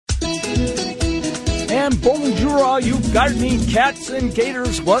Bonjour, all you gardening cats and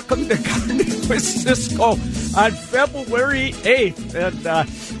gators. Welcome to Gardening with Cisco on February 8th. And,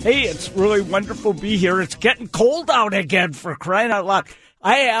 hey, it's really wonderful to be here. It's getting cold out again, for crying out loud.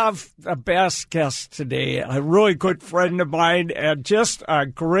 I have the best guest today, a really good friend of mine, and just a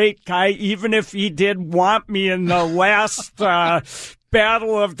great guy, even if he did want me in the last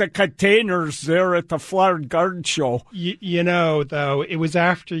battle of the containers there at the Flower and Garden Show. You know, though, it was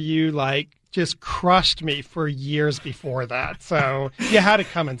after you, just crushed me for years before that. So you had it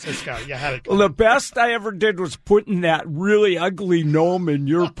coming, Cisco. You had it coming. Well, the best I ever did was putting that really ugly gnome in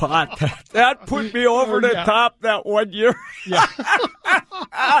your pot. That put me over the top that one year. Yeah.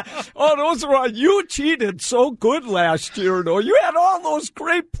 Oh, those were you cheated so good last year, though. You had all those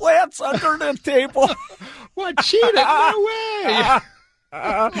great plants under the table. What, cheated? No way.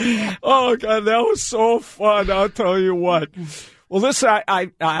 Oh, God, that was so fun. I'll tell you what. Well, listen,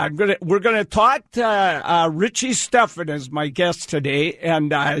 we're gonna talk to Richie Steffen as my guest today,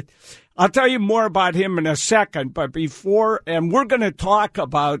 and I'll tell you more about him in a second. But we're gonna talk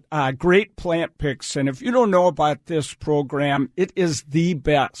about great plant picks, and if you don't know about this program, it is the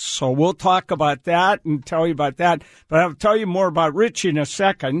best. So we'll talk about that and tell you about that. But I'll tell you more about Richie in a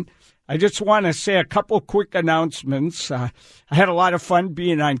second. I just want to say a couple quick announcements. I had a lot of fun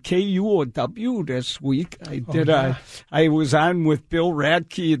being on KUOW this week. I was on with Bill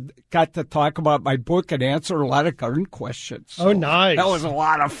Radke, got to talk about my book and answer a lot of garden questions. So nice. That was a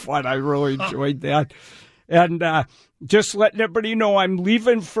lot of fun. I really enjoyed that. And just letting everybody know, I'm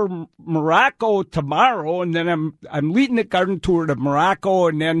leaving for Morocco tomorrow, and then I'm leading the garden tour to Morocco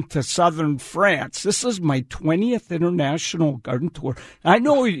and then to southern France. This is my 20th international garden tour. I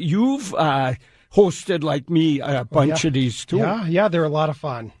know you've hosted, like me, a bunch of these too. Yeah, they're a lot of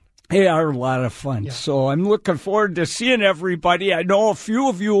fun. They are a lot of fun. Yeah. So I'm looking forward to seeing everybody. I know a few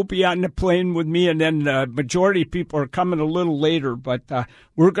of you will be on the plane with me, and then the majority of people are coming a little later, but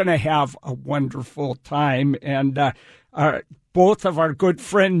we're going to have a wonderful time. And both of our good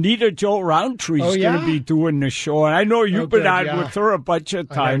friend Nita Jo Roundtree is going to be doing the show. And I know you've been on with her a bunch of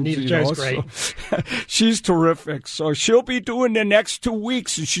times. Nita Jo's great. So, she's terrific. So she'll be doing the next 2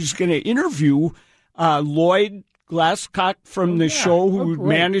 weeks, and she's going to interview Lloyd Glasscock from the show, who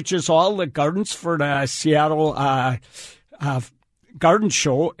manages all the gardens for the Seattle Garden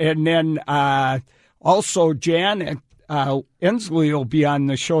Show. And then also Janet Ensley will be on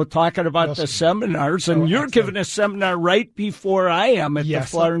the show talking about the seminars. And you're giving a seminar right before I am at the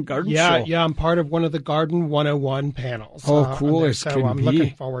Flower and Garden Show. Yeah, I'm part of one of the Garden 101 panels. Oh, cool as can be. So I'm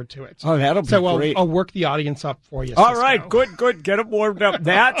looking forward to it. Oh, that'll be great. I'll work the audience up for you, All Cisco. right, good. Get them warmed up.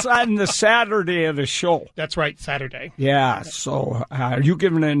 That's on the Saturday of the show. That's right, Saturday. Yeah, so are you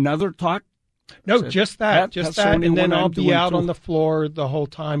giving another talk? No, just that. And then I'll be out on the floor the whole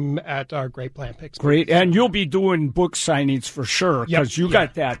time at our Great Plant Picks. Great. And you'll be doing book signings for sure, because you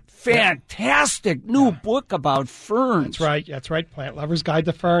got that fantastic new book about ferns. That's right. Plant Lover's Guide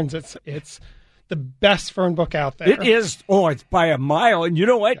to Ferns. It's the best fern book out there. It is. Oh, it's by a mile. And you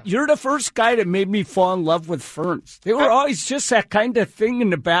know what? You're the first guy that made me fall in love with ferns. They were always just that kind of thing in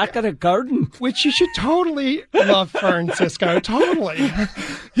the back of the garden. Which you should totally love ferns, Cisco. Totally.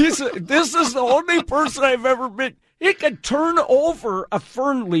 This is the only person I've ever met. He can turn over a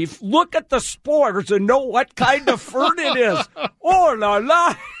fern leaf, look at the spores, and know what kind of fern it is. Oh, la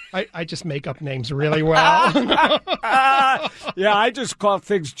la. I just make up names really well. Yeah, I just call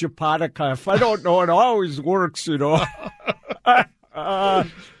things Japonica. If I don't know, it always works, you know. All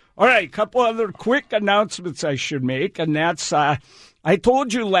right, a couple other quick announcements I should make, and that's I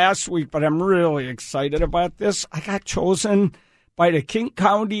told you last week, but I'm really excited about this. I got chosen by the King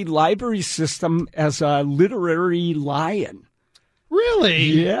County Library System as a literary lion.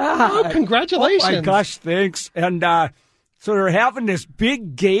 Really? Yeah. Oh, congratulations. Oh, my gosh, thanks. And so they're having this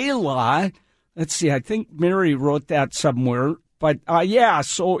big gala. Let's see, I think Mary wrote that somewhere. But,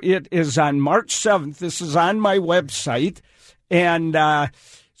 so it is on March 7th. This is on my website. And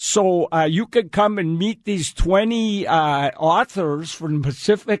so you could come and meet these 20 authors from the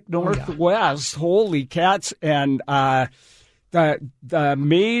Pacific Northwest. Holy cats. And the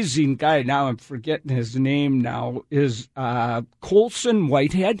amazing guy, now I'm forgetting his name now, is Colson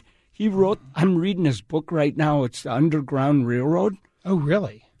Whitehead. He wrote, I'm reading his book right now. It's The Underground Railroad. Oh,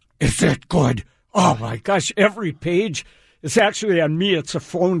 really? Is it good? Oh, my gosh. Every page, it's actually on me. It's a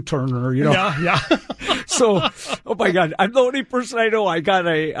phone turner, you know. Yeah. So, oh, my God. I'm the only person I know. I got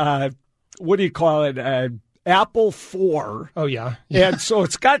a, what do you call it, Apple IV. Oh, yeah. And so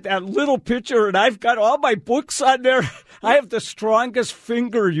it's got that little picture, and I've got all my books on there. I have the strongest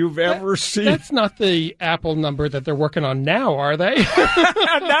finger you've ever seen. That's not the Apple number that they're working on now, are they?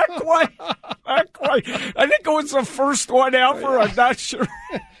 Not quite. right. I think it was the first one ever. I'm not sure.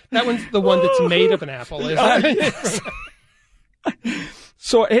 That one's the one that's made of an apple, isn't it?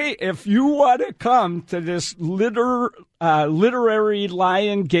 So, hey, if you want to come to this literary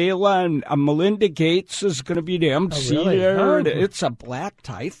lion gala, and Melinda Gates is going to be the MC there. Oh. It's a black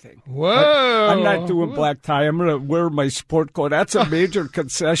tie thing. Whoa. I'm not doing black tie. I'm going to wear my sport coat. That's a major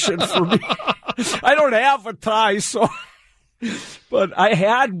concession for me. I don't have a tie, so... But I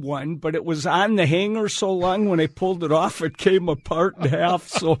had one, but it was on the hanger so long when I pulled it off, it came apart in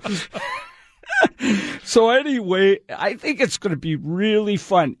half. So anyway, I think it's going to be really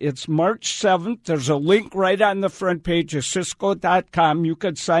fun. It's March 7th. There's a link right on the front page of Cisco.com. You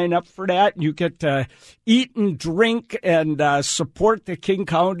could sign up for that. You get to eat and drink and support the King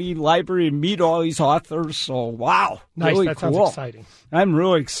County Library and meet all these authors. So, wow. Nice. Really that cool. sounds exciting. I'm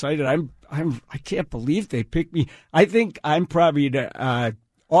really excited. I can't believe they picked me. I think I'm probably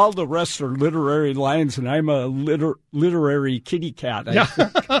all the rest are literary lions, and I'm a literary kitty cat. I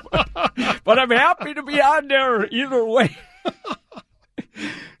think. But I'm happy to be on there either way.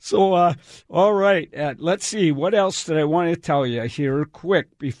 So, all right. Let's see. What else did I want to tell you here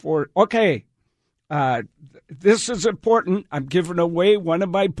quick before? Okay. This is important. I'm giving away one of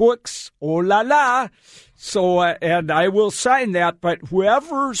my books. Oh, la, la. So, and I will sign that. But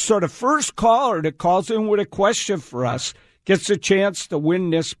whoever sort of first caller that calls in with a question for us gets a chance to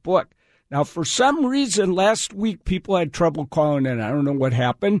win this book. Now, for some reason, last week people had trouble calling in. I don't know what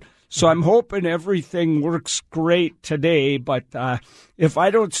happened. So I'm hoping everything works great today. But if I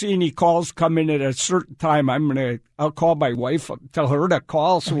don't see any calls come in at a certain time, I'll call my wife and tell her to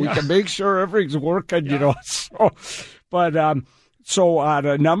call so we can make sure everything's working, you know. So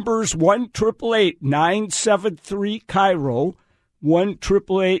the numbers 1-888-973-KIRO,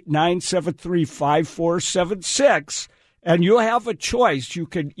 1-888-973-5476. And you'll have a choice. You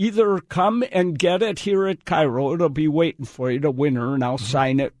can either come and get it here at KIRO. It'll be waiting for you, the winner, and I'll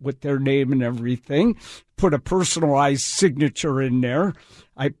sign it with their name and everything. Put a personalized signature in there.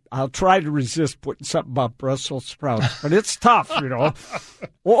 I'll try to resist putting something about Brussels sprouts, but it's tough, you know.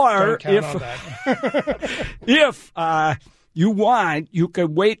 Or if you want, you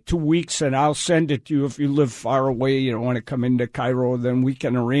can wait 2 weeks and I'll send it to you. If you live far away, you don't want to come into KIRO, then we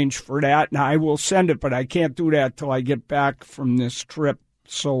can arrange for that. And I will send it, but I can't do that till I get back from this trip.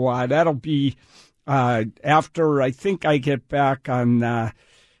 So that'll be after I think I get back on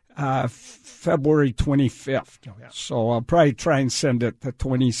February 25th. Oh, yeah. So I'll probably try and send it the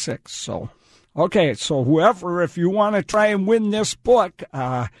 26th. So, okay, so whoever, if you want to try and win this book,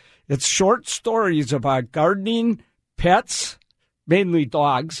 it's short stories about gardening, pets, mainly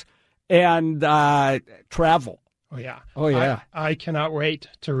dogs, and travel. Oh, yeah. Oh, yeah. I cannot wait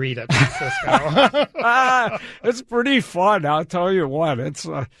to read it, Cisco. It's pretty fun, I'll tell you what. It's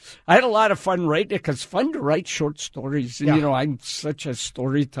I had a lot of fun writing it because it's fun to write short stories. And, you know, I'm such a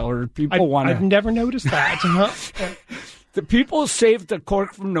storyteller. People want to... I've never noticed that. The people saved the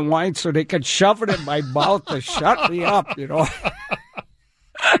cork from the wine so they could shove it in my mouth to shut me up, you know.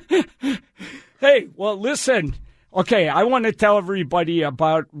 Hey, well, listen... Okay, I want to tell everybody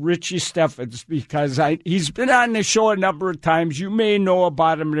about Richie Steffens because he's been on the show a number of times. You may know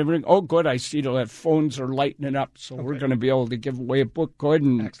about him and everything. Oh, good, I see the phones are lighting up, so we're going to be able to give away a book good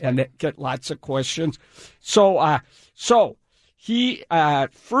and get lots of questions. So he,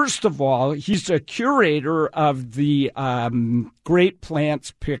 first of all, he's a curator of the Great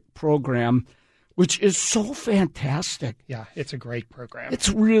Plants Pick program, which is so fantastic. Yeah, it's a great program. It's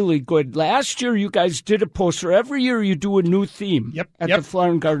really good. Last year, you guys did a poster. Every year, you do a new theme at the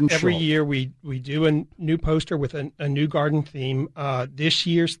Flower and Garden Show. Every year, we do a new poster with a new garden theme. This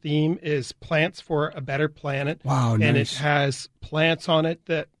year's theme is Plants for a Better Planet. Wow, nice. And it has plants on it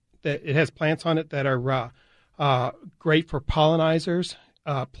that are great for pollinizers,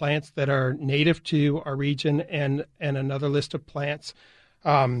 plants that are native to our region, and another list of plants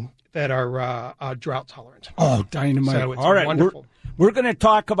that are drought tolerant. Oh, dynamite. So it's all right, wonderful. We're going to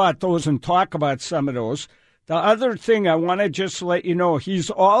talk about those and talk about some of those. The other thing I want to just let you know, he's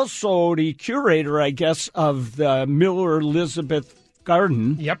also the curator, I guess, of the Miller Elizabeth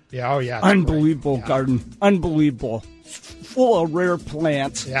Garden. Yep. Yeah. Oh, yeah. Unbelievable garden. Unbelievable. Full of rare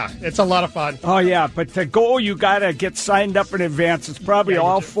plants. Yeah, it's a lot of fun. Oh, yeah, but to go, you got to get signed up in advance. It's probably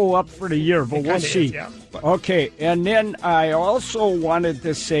all full up for the year, but we'll see. Is, yeah. Okay, and then I also wanted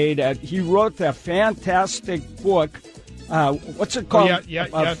to say that he wrote a fantastic book. What's it called?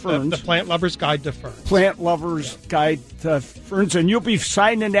 Ferns. The Plant Lover's Guide to Ferns. Plant Lover's Guide to Ferns, and you'll be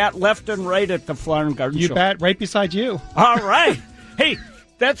signing that left and right at the Flower and Garden Show. You bet, right beside you. All right. Hey,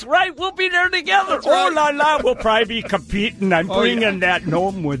 That's right. We'll be there together. That's right. Oh, la, la. We'll probably be competing. I'm bringing that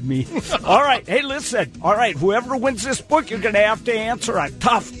gnome with me. All right. Hey, listen. All right. Whoever wins this book, you're going to have to answer a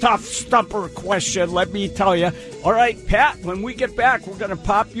tough stumper question, let me tell you. All right, Pat, when we get back, we're going to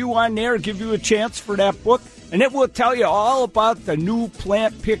pop you on there, give you a chance for that book, and it will tell you all about the new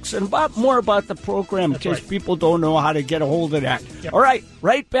plant picks and more about the program in case people don't know how to get a hold of that. Yep. All right.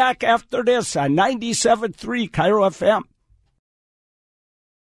 Right back after this on 97.3 KIRO FM.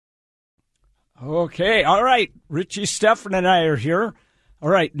 Okay, all right. Richie, Stefan, and I are here. All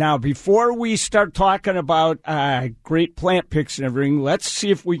right, now, before we start talking about great plant picks and everything, let's see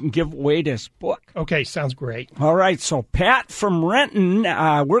if we can give away this book. Okay, sounds great. All right, so Pat from Renton,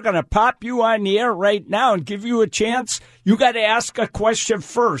 we're going to pop you on the air right now and give you a chance. You got to ask a question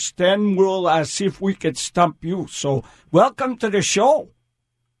first, then we'll see if we can stump you. So welcome to the show.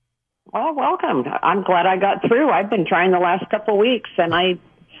 Well, welcome. I'm glad I got through. I've been trying the last couple of weeks, and I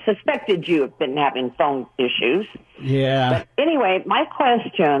suspected you have been having phone issues. Yeah. But anyway, my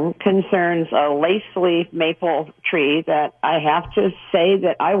question concerns a lace leaf maple tree that I have to say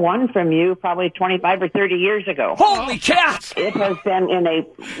that I won from you probably 25 or 30 years ago. Holy cats! It has been in a,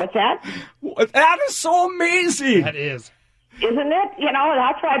 what's that? That is so amazing. That is. Isn't it? You know,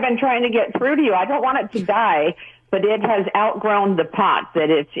 that's why I've been trying to get through to you. I don't want it to die, but it has outgrown the pot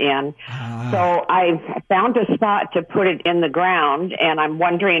that it's in. So I've found a spot to put it in the ground, and I'm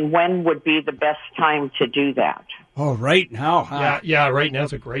wondering when would be the best time to do that. Oh, right now, huh? Yeah, right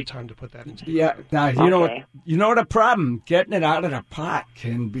now's a great time to put that into the ground. Now, you know the problem? Getting it out of the pot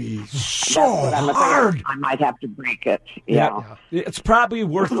can be so hard. I might have to break it. Yeah. It's probably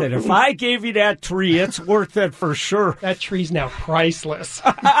worth it. If I gave you that tree, it's worth it for sure. That tree's now priceless.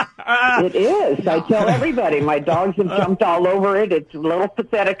 It is. I tell everybody. My dogs have jumped all over it. It's a little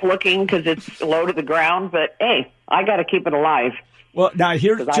pathetic looking because it's low to the ground, but hey, I got to keep it alive. Well, now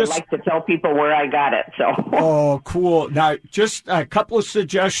here's I like to tell people where I got it. So. Oh, cool. Now, just a couple of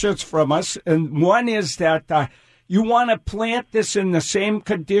suggestions from us, and one is that you want to plant this in the same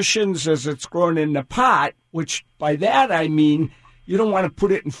conditions as it's grown in the pot, which by that I mean you don't want to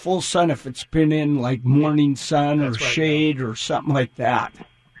put it in full sun if it's been in like morning sun or shade or something like that.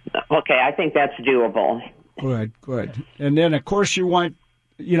 Okay, I think that's doable. Good. And then, of course, you want,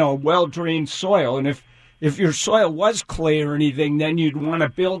 well-drained soil, and if your soil was clay or anything, then you'd want to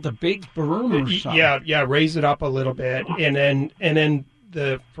build a big berm or something. Yeah, raise it up a little bit, and then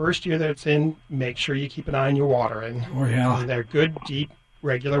the first year that it's in, make sure you keep an eye on your watering. Oh yeah, and they're good, deep,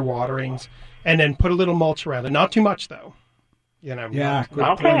 regular waterings, and then put a little mulch around it. Not too much though. Yeah.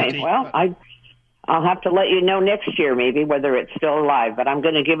 Okay. Well, I'll have to let you know next year maybe whether it's still alive, but I'm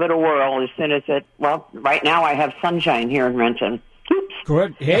going to give it a whirl as soon as it. Well, right now I have sunshine here in Renton.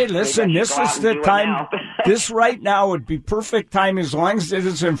 Good. Hey, listen, this is the time. This right now would be perfect time as long as it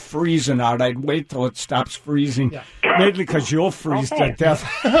isn't freezing out. I'd wait till it stops freezing, mainly because you'll freeze to death.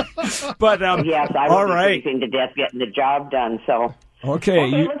 But yes, I will be freezing to death getting the job done. So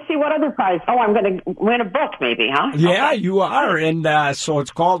okay, let's see what other prize. Oh, I'm going to win a book, maybe, huh? Yeah, you are, and so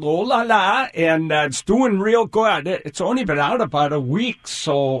it's called Oh La La, and it's doing real good. It's only been out about a week,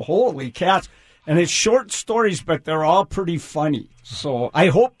 so holy cats. And it's short stories, but they're all pretty funny. So I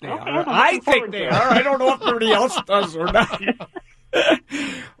hope they are. I think they are. I don't know if everybody else does or not.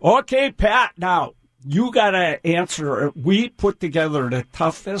 Okay, Pat, now you got to answer. We put together the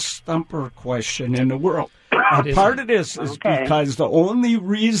toughest stumper question in the world. And part of this is because the only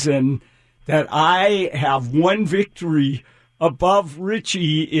reason that I have one victory above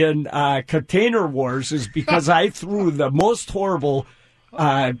Richie in Container Wars is because I threw the most horrible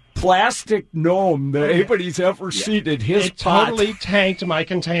plastic gnome that anybody's ever seen in his pot. Totally tanked my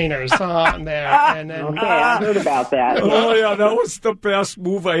containers on there. And then, I heard about that. Oh, yeah, that was the best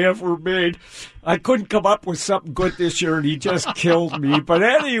move I ever made. I couldn't come up with something good this year, and he just killed me. But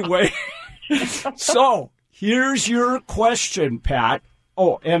anyway, so here's your question, Pat.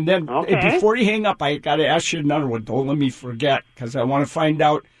 Oh, and then before you hang up, I got to ask you another one. Don't let me forget, because I want to find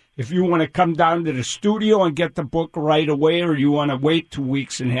out if you want to come down to the studio and get the book right away, or you want to wait 2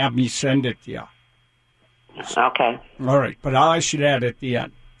 weeks and have me send it to you. Okay. All right, but I should add at the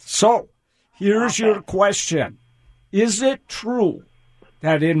end. So, here's your question. Is it true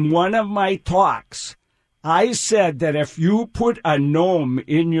that in one of my talks, I said that if you put a gnome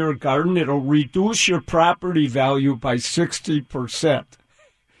in your garden, it'll reduce your property value by 60%?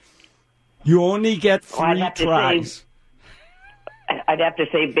 You only get 3 tries. I'd have to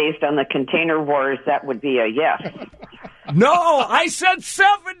say, based on the Container Wars, that would be a yes. No, I said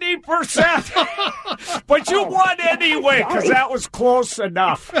 70%. But you won anyway, because that was close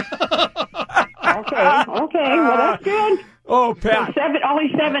enough. Okay, well, that's good. Oh, Pat. Only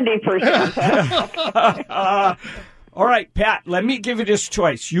 70%. All right, Pat, let me give you this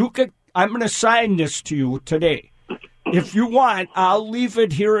choice. I'm going to sign this to you today. If you want, I'll leave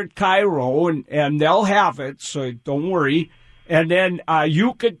it here at Cairo, and they'll have it, so don't worry. And then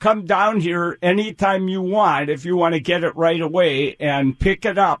you could come down here anytime you want if you want to get it right away and pick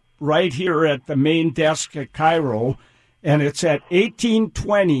it up right here at the main desk at Cairo. And it's at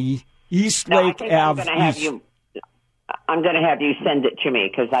 1820 East Lake Ave. I'm going to have you send it to me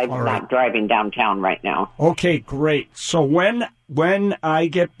because I'm not driving downtown right now. Okay, great. So when I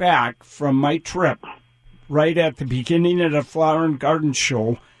get back from my trip, right at the beginning of the Flower and Garden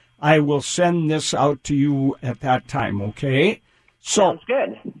Show, I will send this out to you at that time, okay? So, Sounds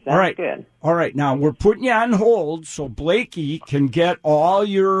good. Good. All right, now we're putting you on hold so Blakey can get all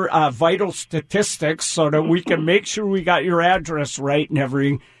your vital statistics so that we can make sure we got your address right and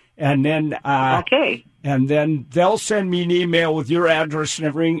everything. And then, okay. And then they'll send me an email with your address and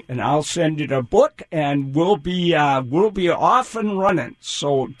everything, and I'll send you the book, and we'll be off and running.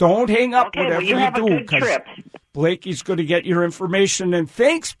 So don't hang up whatever you do, because Blakey's going to get your information. And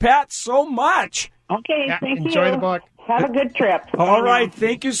thanks, Pat, so much. Okay, thank you. Enjoy the book. Have a good trip. All right,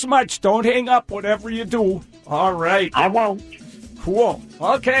 thank you so much. Don't hang up whatever you do. All right. I won't. Cool.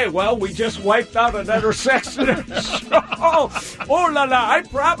 Okay, well, we just wiped out another section of the show. Oh, la la, I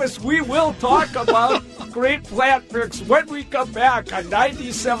promise we will talk about great plant picks when we come back on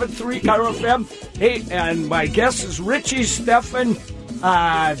 97.3 Cairo FM. Hey, and my guest is Richie Steffen.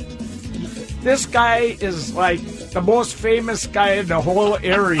 This guy is like the most famous guy in the whole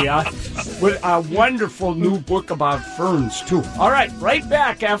area with a wonderful new book about ferns, too. All right, right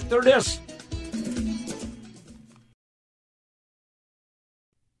back after this.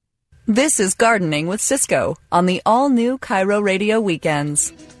 This is Gardening with Cisco on the all-new Cairo Radio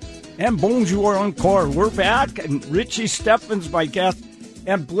Weekends. And bonjour encore. We're back, and Richie Steffen's my guest.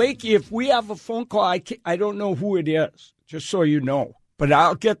 And Blakey, if we have a phone call, I don't know who it is, just so you know. But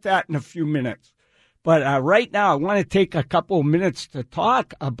I'll get that in a few minutes. But right now, I want to take a couple of minutes to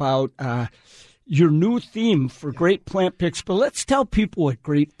talk about your new theme for Great Plant Picks. But let's tell people what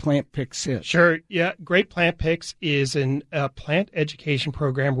Great Plant Picks is. Sure. Yeah. Great Plant Picks is a plant education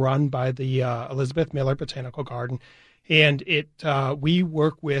program run by the Elizabeth Miller Botanical Garden. And we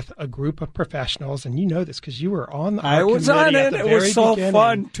work with a group of professionals. And you know this because you were on the I was on it. It was so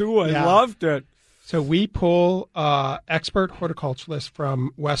fun, too. I loved it. So we pull expert horticulturalists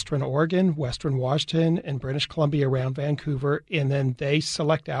from Western Oregon, Western Washington, and British Columbia around Vancouver, and then they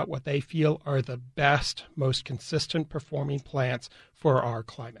select out what they feel are the best, most consistent performing plants for our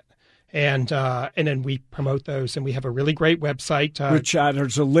climate. And then we promote those, and we have a really great website. Which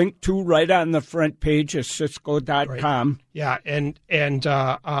there's a link to right on the front page at Cisco.com. Right. Yeah, and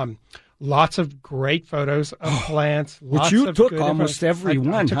lots of great photos of plants. Which you took almost every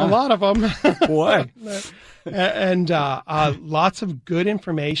one. I took a lot of them. Boy. And lots of good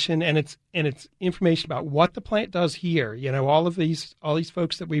information, and it's information about what the plant does here. You know, all these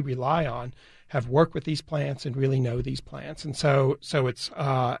folks that we rely on have worked with these plants and really know these plants. And so it's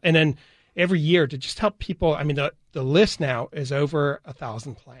and then every year to just help people. I mean, the list now is over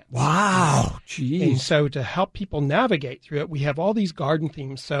 1,000 plants. Wow, geez. And so to help people navigate through it, we have all these garden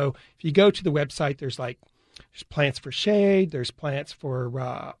themes. So if you go to the website, there's plants for shade, there's plants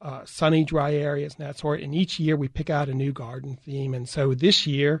for sunny, dry areas and that sort. And each year we pick out a new garden theme. And so this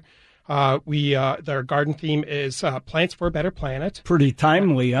year, their garden theme is plants for a better planet. Pretty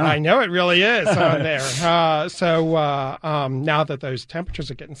timely, huh? I know it really is on there. Now that those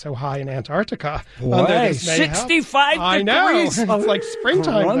temperatures are getting so high in Antarctica, boy, 65 degrees. I know. It's like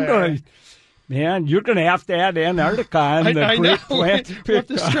springtime there. Man, you're going to have to add Antarctica on the Great Plant Pick. We'll have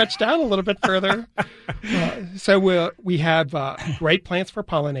to stretch down a little bit further. So we have great plants for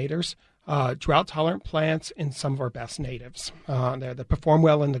pollinators, drought-tolerant plants, and some of our best natives there that perform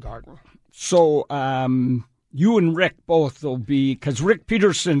well in the garden. So you and Rick both will be, because Rick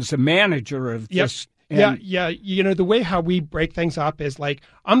Peterson's the manager of this. Yeah. You know, the way how we break things up is like,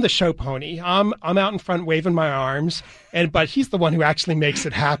 I'm the show pony. I'm out in front waving my arms, but he's the one who actually makes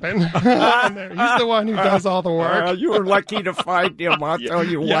it happen. He's the one who does all the work. You were lucky to find him, I'll tell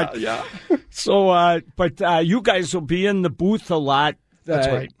you what. Yeah. So, but you guys will be in the booth a lot. That's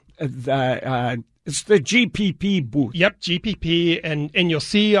right. It's the GPP booth. Yep, GPP, and you'll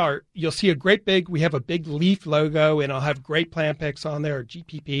see a great big. We have a big leaf logo, and I'll have Great Plant Picks on there, or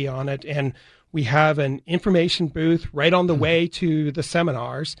GPP on it, and we have an information booth right on the way to the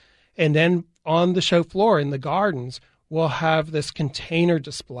seminars, and then on the show floor in the gardens, we'll have this container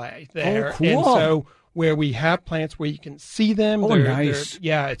display there. Oh, cool. And so where we have plants where you can see them. Oh, nice.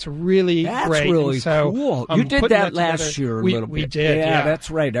 Yeah, it's really That's great. really And so cool. I'm You did putting that last together. year a we, little bit. We did, yeah.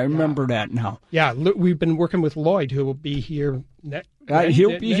 That's right. I remember that now. Yeah, we've been working with Lloyd, who will be here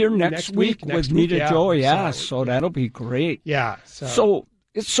He'll be here next week with Nita Joe. Yeah, so that'll be great. Yeah. So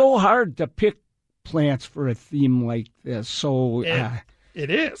it's so hard to pick plants for a theme like this. So it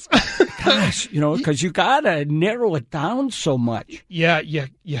is. gosh, because you got to narrow it down so much. Yeah,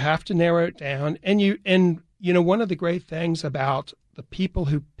 you have to narrow it down. And one of the great things about the people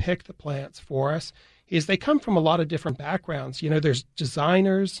who pick the plants for us is they come from a lot of different backgrounds. There's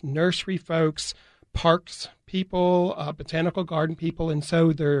designers, nursery folks, parks people, botanical garden people, and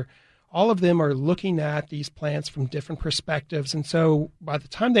so all of them are looking at these plants from different perspectives. And so by the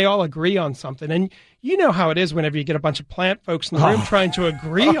time they all agree on something, and you know how it is whenever you get a bunch of plant folks in the room trying to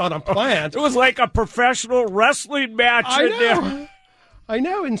agree on a plant. It was like a professional wrestling match there. I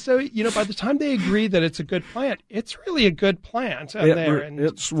know. And so, by the time they agree that it's a good plant, it's really a good plant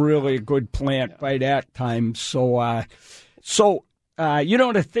it's really a good plant by that time. So,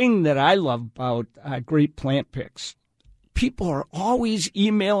 the thing that I love about Great Plant Picks, people are always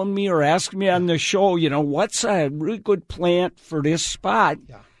emailing me or asking me on the show, what's a really good plant for this spot?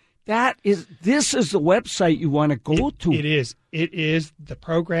 Yeah. This is the website you want to go to. It is. It is the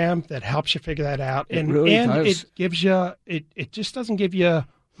program that helps you figure that out. It really does. It gives you, it just doesn't give you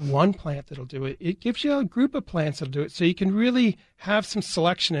one plant that'll do it. It gives you a group of plants that'll do it. So you can really have some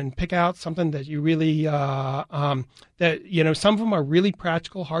selection and pick out something that you really, some of them are really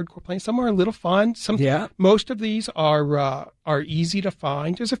practical, hardcore plants. Some are a little fun. Most of these are easy to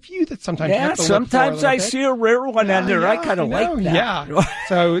find. There's a few that sometimes you have to sometimes look for I see a rare one on there. I kind of like that. Yeah.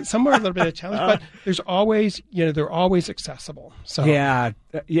 So some are a little bit of a challenge, but there's always, they're always accessible. So yeah,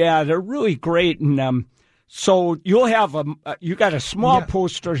 they're really great. And so you'll have you got a small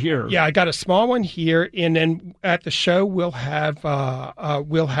poster here. Yeah, I got a small one here, and then at the show we'll have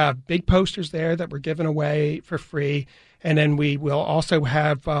big posters there that we're giving away for free, and then we will also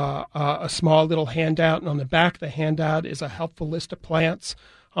have a small little handout, and on the back of the handout is a helpful list of plants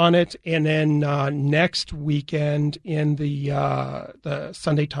on it. And then next weekend in the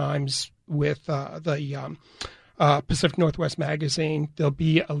Sunday Times with the Pacific Northwest Magazine, there'll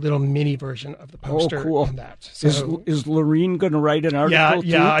be a little mini version of the poster on that. So, is Lorene going to write an article too?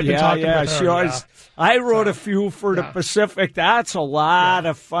 Yeah, I've been talking with her. She always, I wrote a few for the Pacific. That's a lot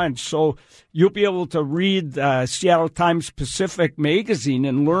of fun. So you'll be able to read Seattle Times Pacific Magazine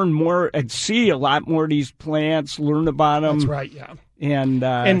and learn more and see a lot more of these plants, learn about them. That's right, yeah.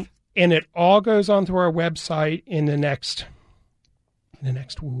 And it all goes onto our website in the next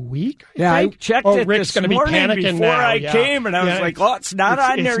week, I think. I checked it Rick's this be morning panicking before now. I came, and I was like, "Oh, it's not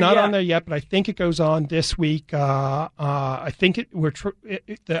on there yet." It's not on there yet, but I think it goes on this week. I think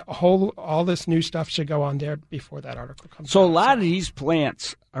all this new stuff should go on there before that article comes out. So a lot of these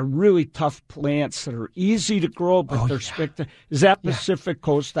plants are really tough plants that are easy to grow, but they're spectacular. Is that Pacific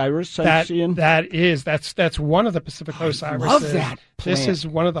Coast Iris I'm seeing? That's one of the Pacific Coast irises. I love that plant. This is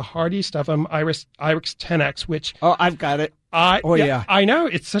one of the hardiest of them, Iris 10X, which... Oh, I've got it. I know.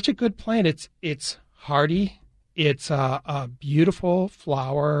 It's such a good plant. It's hardy. It's a beautiful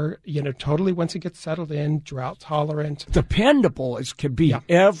flower, totally once it gets settled in, drought tolerant. Dependable as can be. Yeah.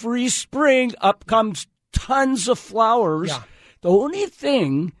 Every spring up comes tons of flowers. Yeah. The only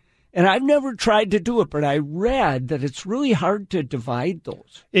thing, and I've never tried to do it, but I read that it's really hard to divide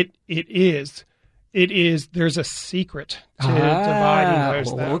those. It is. There's a secret to dividing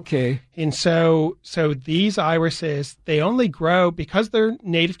those, though. Okay. And so these irises, they only grow because they're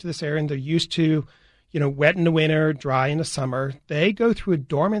native to this area and they're used to, wet in the winter, dry in the summer. They go through a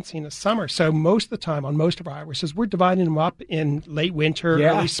dormancy in the summer. So most of the time on most of our irises, we're dividing them up in late winter,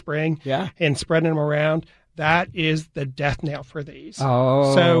 early spring, and spreading them around. That is the death knell for these.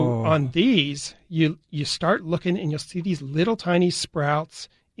 Oh. So on these, you start looking and you'll see these little tiny sprouts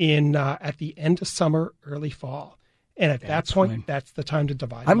in at the end of summer, early fall. And at that point, that's the time to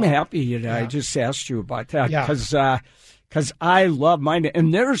divide them I'm up. happy that I just asked you about that because I love mine.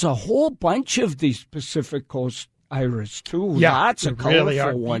 And there's a whole bunch of these Pacific Coast iris, too. Yeah, lots of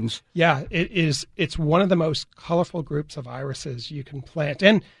colorful ones. Yeah, it is. It's one of the most colorful groups of irises you can plant.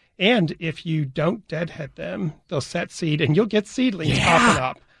 And if you don't deadhead them, they'll set seed, and you'll get seedlings popping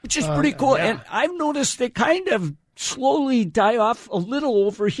up. Which is pretty cool. And I've noticed they kind of slowly die off a little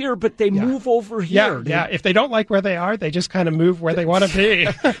over here, but they move over here. Yeah, if they don't like where they are, they just kind of move where they want to be.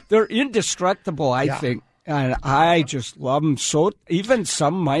 They're indestructible, I think. And I just love them. So even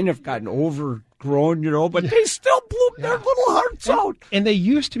some mine have gotten overgrown outgrown, but they still bloom their little hearts out. And they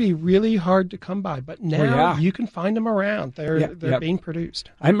used to be really hard to come by, but now you can find them around. They're being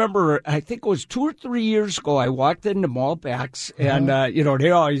produced. I remember, I think it was 2 or 3 years ago, I walked into Malbeck's, and,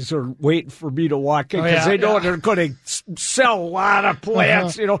 they always are waiting for me to walk in because they know they're going to sell a lot of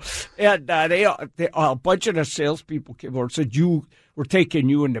plants, and they a bunch of the salespeople came over and said, we're taking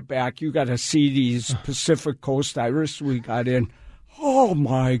you in the back. You got to see these Pacific Coast iris we got in. Oh,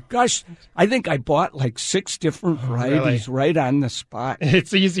 my gosh. I think I bought like 6 different varieties right on the spot.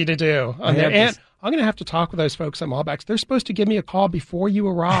 It's easy to do. And I'm going to have to talk with those folks at Malbeck's. They're supposed to give me a call before you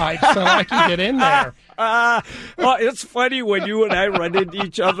arrive so I can get in there. Well, it's funny when you and I run into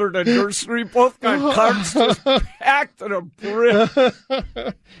each other in the nursery. Both got carts just packed to the brim.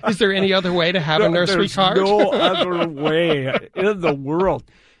 Is there any other way to have a nursery cart? There's no other way in the world.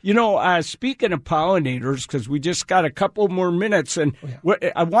 Speaking of pollinators, because we just got a couple more minutes, and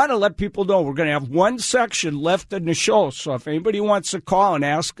I want to let people know we're going to have one section left in the show. So if anybody wants to call and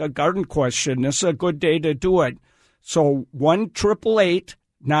ask a garden question, this is a good day to do it. So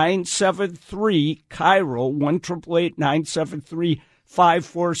 1-888-973-KIRO,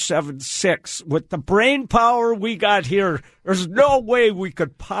 1-888-973-5476. With the brain power we got here, there's no way we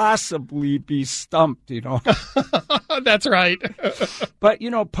could possibly be stumped, That's right. But,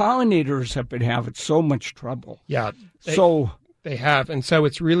 pollinators have been having so much trouble. Yeah. They have. And so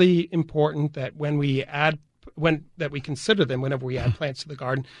it's really important that when we consider them whenever we add plants to the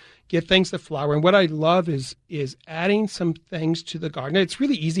garden, get things that flower. And what I love is adding some things to the garden. It's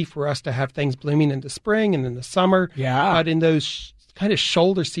really easy for us to have things blooming in the spring and in the summer. Yeah. But in those kind of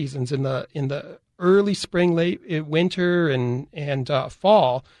shoulder seasons, in the early spring, late winter, and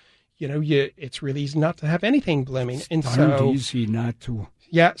fall, it's really easy not to have anything blooming. And so easy not to.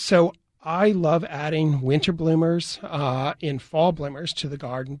 Yeah, so I love adding winter bloomers and fall bloomers to the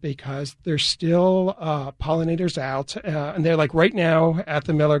garden because there's still pollinators out. And they're like right now at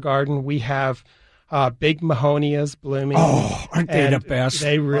the Miller Garden, we have big mahonias blooming. Oh, aren't they the best?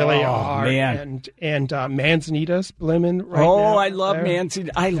 They really are. Man. And manzanitas blooming right now. Oh, I love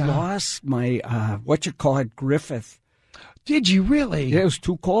manzanita. I lost my, Griffith. Did you really? Yeah, it was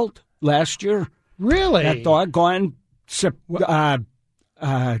too cold last year. Really? That doggone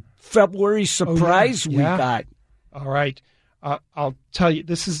February surprise we got. All right. I'll tell you,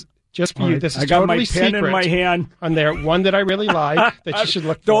 this is just for you. This is I got totally my pen secret in my hand. On there, one that I really like that you should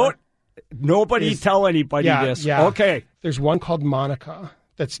look for. Nobody tell anybody this. Yeah. Okay. There's one called Monica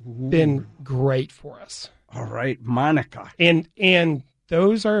that's been great for us. All right, Monica. And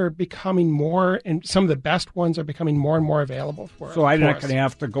those are becoming more, and some of the best ones are becoming more and more available for us. So I'm not going to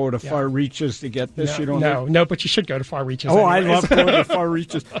have to go to Far Reaches to get this, No, but you should go to Far Reaches. Oh, anyways. I love going to Far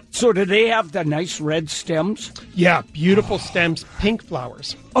Reaches. So do they have the nice red stems? Yeah, beautiful stems, pink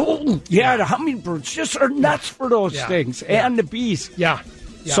flowers. Oh, yeah, the hummingbirds just are nuts for those things, and the bees. Yeah.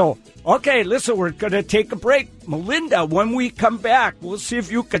 So, okay, listen, we're going to take a break. Melinda, when we come back, we'll see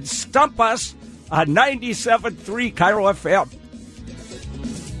if you can stump us on 97.3 KIRO FM.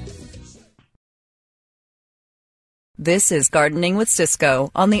 This is Gardening with Cisco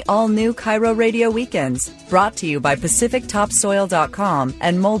on the all-new KIRO Radio Weekends, brought to you by PacificTopsoil.com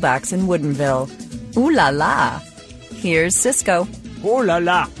and Molbach's in Woodinville. Ooh la la! Here's Cisco. Oh la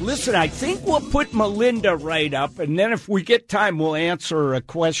la. Listen, I think we'll put Melinda right up, and then if we get time, we'll answer a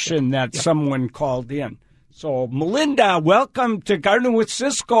question that someone called in. So, Melinda, welcome to Gardening with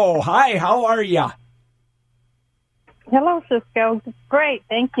Cisco. Hi, how are you? Hello, Cisco. Great,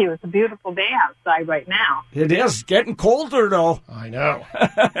 thank you. It's a beautiful day outside right now. It is. Getting colder, though. I know.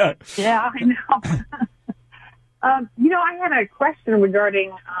 Yeah, I know. I had a question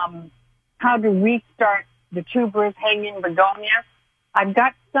regarding how to restart the tuberous hanging begonias. I've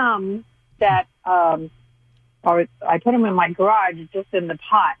got some that I put them in my garage, just in the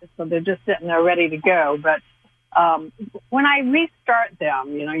pot, so they're just sitting there ready to go. But when I restart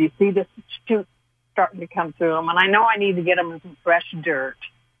them, you see the shoots starting to come through them, and I know I need to get them in some fresh dirt,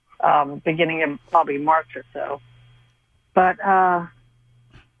 beginning in probably March or so. But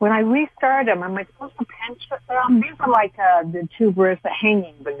when I restart them, am I supposed to pinch them? These are like the tuberous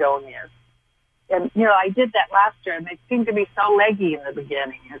hanging begonias. And, I did that last year, and they seem to be so leggy in the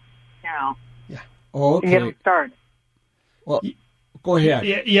beginning. Yeah. Okay. To get them started. Well, go ahead.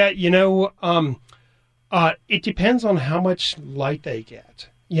 Yeah, it depends on how much light they get.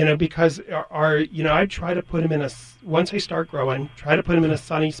 Because I try to put them in once they start growing, try to put them in a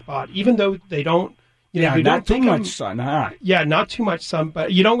sunny spot, even though they don't, not too much sun, huh? Yeah, not too much sun,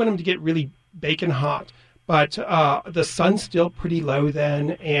 but you don't want them to get really baking hot. But the sun's still pretty low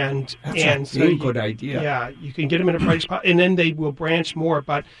then, that's a good idea. Yeah, you can get them in a bright spot, and then they will branch more.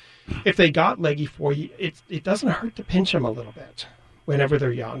 But if they got leggy for you, it doesn't hurt to pinch them a little bit whenever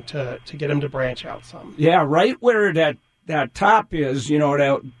they're young to get them to branch out some. Yeah, right where that top is,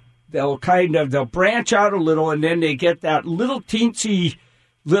 they'll branch out a little, and then they get that little teensy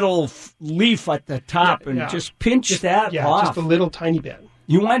little leaf at the top, and just pinch that off. Just a little tiny bit.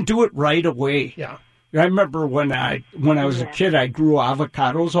 You want to do it right away. Yeah. I remember when I was a kid, I grew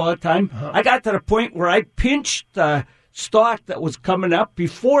avocados all the time. Uh-huh. I got to the point where I pinched the stalk that was coming up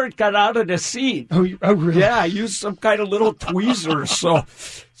before it got out of the seed. Oh, really? Yeah, I used some kind of little tweezer.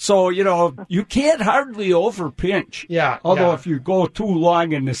 So you can't hardly overpinch. Yeah. Although if you go too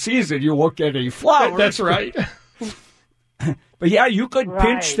long in the season, you won't get any flowers. That's right. But yeah, you could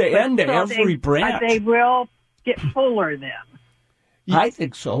pinch the end of every branch. They will get fuller then. I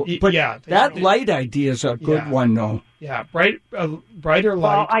think so. But that light idea is a good one, though. Yeah, brighter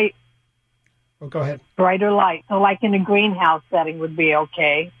light. Well, go ahead. Brighter light. So like in a greenhouse setting would be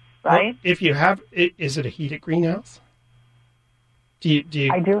okay, right? Well, if you have, is it a heated greenhouse? Do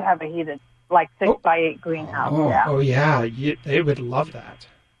you? I do have a heated, like 6x8 greenhouse. Oh yeah, they would love that.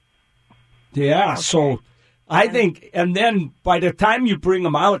 Yeah, okay. So I think, and then by the time you bring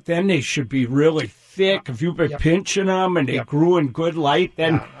them out, then they should be really thick. If you've been pinching them and they grew in good light,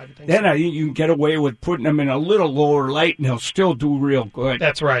 then you can get away with putting them in a little lower light and they'll still do real good.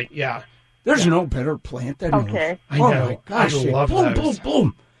 That's right, yeah. There's no better plant than those. I know. Oh my gosh, I love boom, those. boom,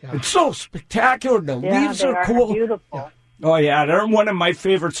 boom. Yeah. It's so spectacular. The leaves are cool. Beautiful. Yeah. Oh yeah, they're one of my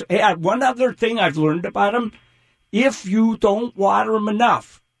favorites. Hey, one other thing I've learned about them, if you don't water them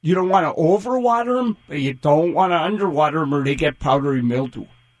enough, you don't want to overwater them, but you don't want to underwater them or they get powdery mildew.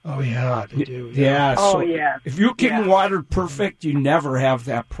 Oh, yeah, they do. Yeah. So if you can water perfect, you never have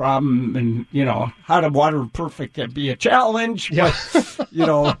that problem. And, how to water perfect can be a challenge. Yeah.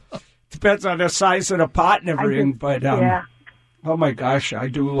 But, depends on the size of the pot and everything. Oh, my gosh, I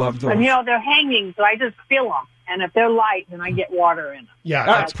do love those. And, they're hanging, so I just fill them. And if they're light, then I get water in them. Yeah,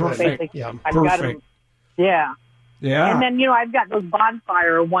 that's perfect. Yeah, perfect. Yeah. Yeah. And then, I've got those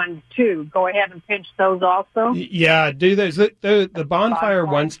bonfire ones, too. Go ahead and pinch those also. Yeah, do those. The bonfire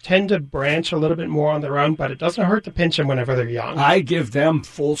ones tend to branch a little bit more on their own, but it doesn't hurt to pinch them whenever they're young. I give them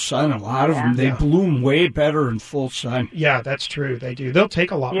full sun. A lot of them, they bloom way better in full sun. Yeah, that's true. They do. They'll take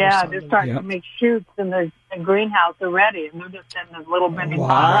a lot more sun. Yeah, they're starting to make shoots in the greenhouse already, and they're just in this little bitty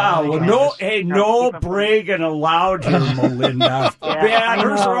pot. Wow. No bragging allowed here, Melinda.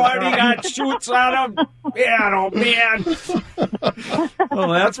 Banners already got shoots on them. Man, oh, man. Well,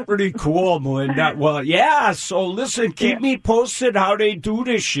 that's pretty cool, Melinda. Well, yeah, so listen, keep me posted how they do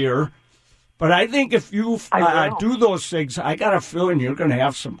this year. But I think if you do those things, I got a feeling you're going to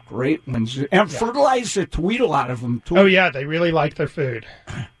have some great ones. And fertilize the Tweedle out of them, too. Oh, yeah, they really like their food.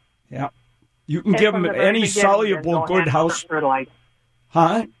 Yeah. You can give them any soluble good house.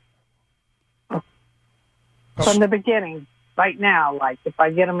 Huh? From the beginning, right now, like if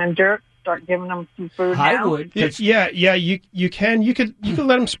I get them in dirt, start giving them some food. I would. Yeah. You can. You could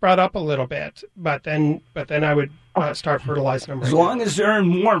let them sprout up a little bit, but then I would start fertilizing them. As long as they're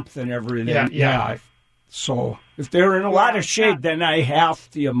in warmth and everything. Yeah. So if they're in a lot of shade, then I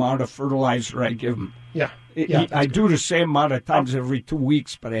half the amount of fertilizer I give them. Yeah. I do the same amount of times every 2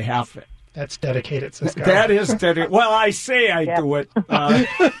 weeks, but I half it. That's dedicated, Cisco. That is dedicated. Well, I say I do it.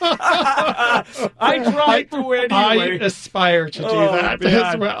 I try to anyway. I aspire to do that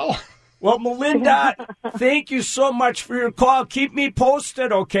as well. Well, Melinda, thank you so much for your call. Keep me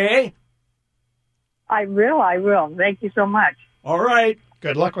posted, okay? I will. Thank you so much. All right.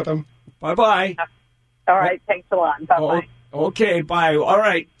 Good luck with them. Bye-bye. All right. Thanks a lot. Bye-bye. Okay, bye. All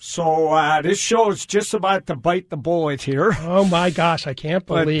right. So this show is just about to bite the bullet here. Oh, my gosh. I can't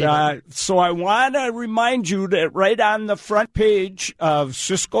believe it. So I want to remind you that right on the front page of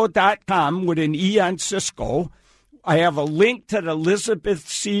Cisco.com with an E on Cisco, I have a link to the Elizabeth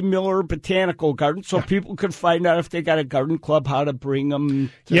C. Miller Botanical Garden so people can find out if they got a garden club, how to bring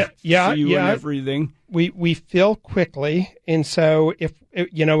them to see you and everything. We fill quickly, and so if a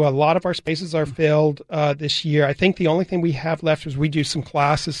lot of our spaces are filled this year. I think the only thing we have left is we do some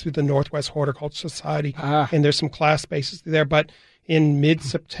classes through the Northwest Horticulture Society, and there's some class spaces there. But in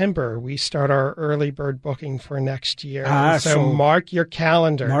mid-September, we start our early bird booking for next year. So mark your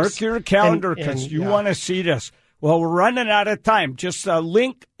calendars. Mark your calendar because you want to see this. Well, we're running out of time. Just a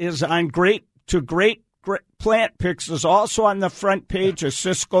link is on Great Plant Picks is also on the front page of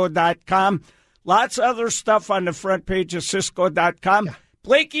Cisco.com. Lots of other stuff on the front page of Cisco.com. Yeah.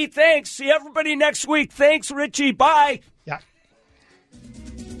 Blakey, thanks. See everybody next week. Thanks, Richie. Bye. Yeah.